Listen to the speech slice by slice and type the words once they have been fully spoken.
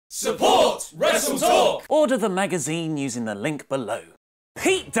Support WrestleTalk! Order the magazine using the link below.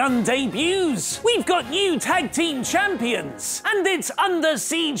 Pete Dunne debuts! We've got new tag team champions! And it's Under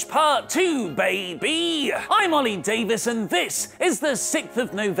Siege Part 2, baby! I'm Ollie Davis and this is the 6th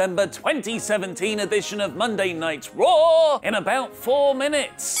of November 2017 edition of Monday Night Raw in about 4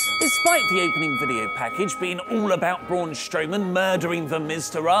 minutes. Despite the opening video package being all about Braun Strowman murdering the Miz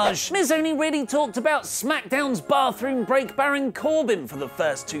Taraj, Miz only really talked about SmackDown's bathroom break Baron Corbin for the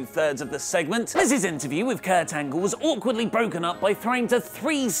first 2/3 of the segment. Miz's interview with Kurt Angle was awkwardly broken up by throwing to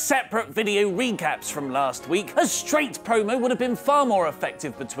 3 separate video recaps from last week. A straight promo would have been far more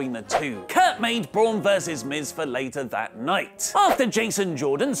effective between the two. Kurt made Braun vs Miz for later that night. After Jason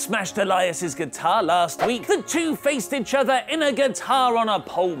Jordan smashed Elias' guitar last week, the two faced each other in a guitar on a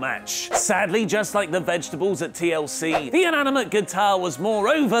pole match. Sadly, just like the vegetables at TLC, the inanimate guitar was more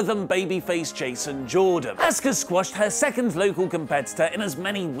over than babyface Jason Jordan. Asuka squashed her second local competitor in as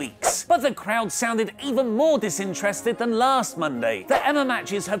many weeks, but the crowd sounded even more disinterested than last Monday. The Emma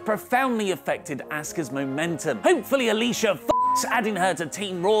matches have profoundly affected Asuka's momentum. Hopefully Alicia adding her to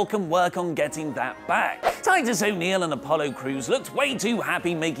Team Raw can work on getting that back. Titus O'Neil and Apollo Crews looked way too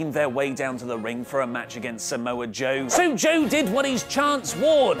happy making their way down to the ring for a match against Samoa Joe. So Joe did what his chance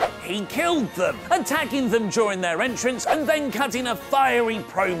warned. He killed them, attacking them during their entrance and then cutting a fiery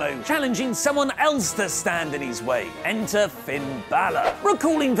promo, challenging someone else to stand in his way. Enter Finn Balor.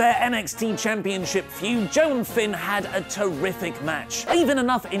 Recalling their NXT Championship feud, Joe and Finn had a terrific match, leaving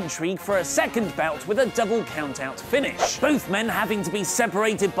enough intrigue for a second bout with a double count-out finish. Both men having to be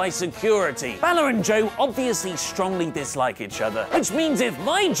separated by security. Balor and Joe obviously strongly dislike each other, which means if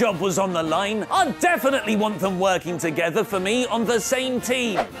my job was on the line, I'd definitely want them working together for me on the same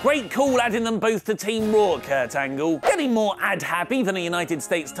team. Great call adding them both to Team Raw, Kurt Angle. Getting more ad-happy than a United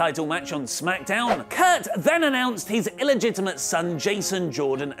States title match on SmackDown, Kurt then announced his illegitimate son Jason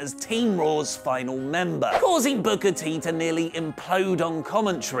Jordan as Team Raw's final member, causing Booker T to nearly implode on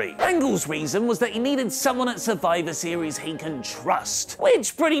commentary. Angle's reason was that he needed someone at Survivor Series he can trust,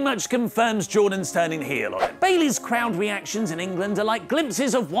 which pretty much confirms Jordan's turning heel on him. Bayley's crowd reactions in England are like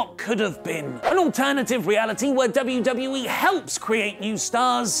glimpses of what could have been. An alternative reality where WWE helps create new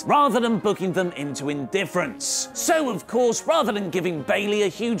stars rather than booking them into indifference. So of course, rather than giving Bayley a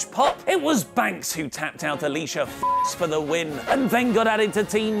huge pop, it was Banks who tapped out Alicia for the win and then got added to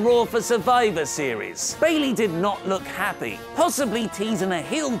Team Raw for Survivor Series. Bayley did not look happy, possibly teasing a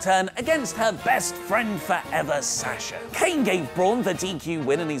heel turn against her best friend forever, Sasha. Kane gave Braun the DQ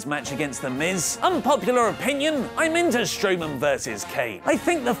win in his match against The Miz. Unpopular opinion, I'm into Strowman versus Kane. I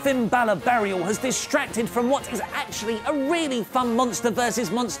think the Finn Balor burial has distracted from what is actually a really fun monster versus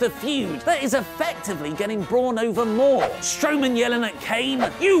monster feud that is effectively getting Braun over more. Strowman yelling at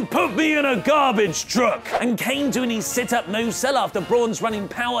Kane, "You put me in a garbage truck!" and Kane doing his sit-up no-sell after Braun's running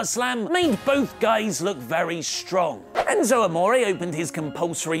power slam made both guys look very strong. Enzo Amore opened his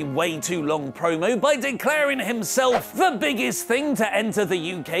compulsory way too long promo by declaring himself the biggest thing to enter the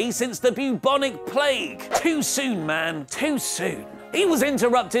UK since the bubonic plague. Too soon, man. Too soon. He was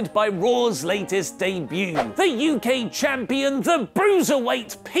interrupted by Raw's latest debut, the UK champion, the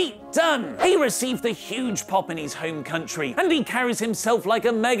Bruiserweight Pete Dunne. He received a huge pop in his home country, and he carries himself like a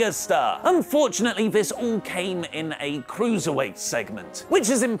megastar. Unfortunately, this all came in a cruiserweight segment, which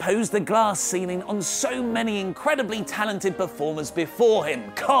has imposed the glass ceiling on so many incredibly talented performers before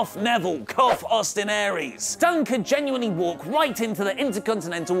him. Cough Neville, cough Austin Aries. Dunne could genuinely walk right into the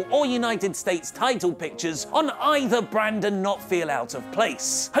Intercontinental or United States title pictures on either brand and not feel out of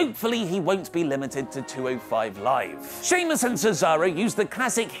place. Hopefully, he won't be limited to 205 Live. Sheamus and Cesaro used the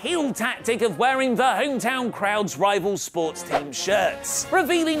classic heel tactic of wearing the hometown crowd's rival sports team shirts,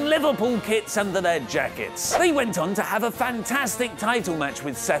 revealing Liverpool kits under their jackets. They went on to have a fantastic title match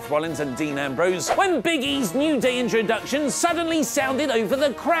with Seth Rollins and Dean Ambrose when Big E's New Day introduction suddenly sounded over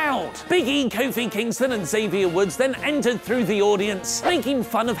the crowd. Big E, Kofi Kingston and Xavier Woods then entered through the audience, making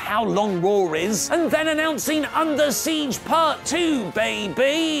fun of how long Raw is, and then announcing Under Siege Part 2,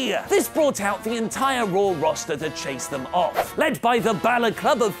 baby! This brought out the entire Raw roster to chase them off, led by the Balor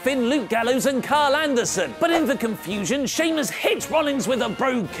Club of Finn, Luke Gallows and Carl Anderson. But in the confusion, Sheamus hit Rollins with a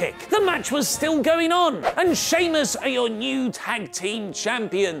brogue kick. The match was still going on, and Sheamus are your new tag team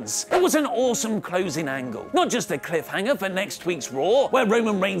champions. It was an awesome closing angle. Not just a cliffhanger for next week's Raw, where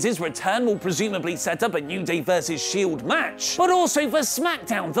Roman Reigns' return will presumably set up a New Day vs Shield match, but also for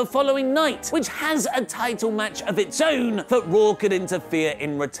SmackDown the following night, which has a title match of its own that Raw could interfere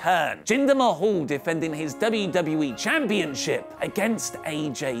in return. Jinder Mahal defending his WWE Championship against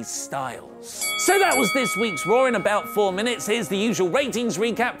AJ Styles. So that was this week's Raw in about 4 minutes. Here's the usual ratings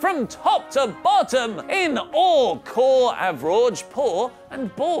recap from top to bottom in all core, average, poor,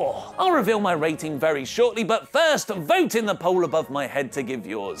 and bore. I'll reveal my rating very shortly, but first, vote in the poll above my head to give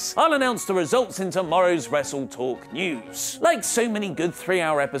yours. I'll announce the results in tomorrow's WrestleTalk news. Like so many good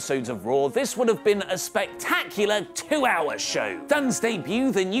 3-hour episodes of Raw, this would have been a spectacular 2-hour show. Dunne's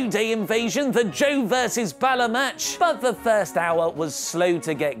debut, the New Day invasion, the Joe versus Balor match, but the first hour was slow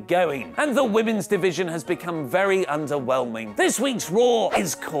to get going, and the women's division has become very underwhelming. This week's Raw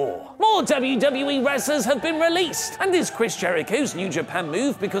is core. More WWE wrestlers have been released, and is Chris Jericho's New Japan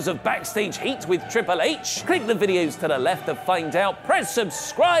move because of backstage heat with Triple H? Click the videos to the left to find out, press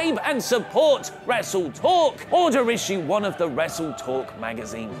subscribe and support WrestleTalk. Order issue 1 of the WrestleTalk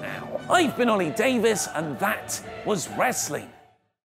magazine now. I've been Ollie Davis, and that was wrestling.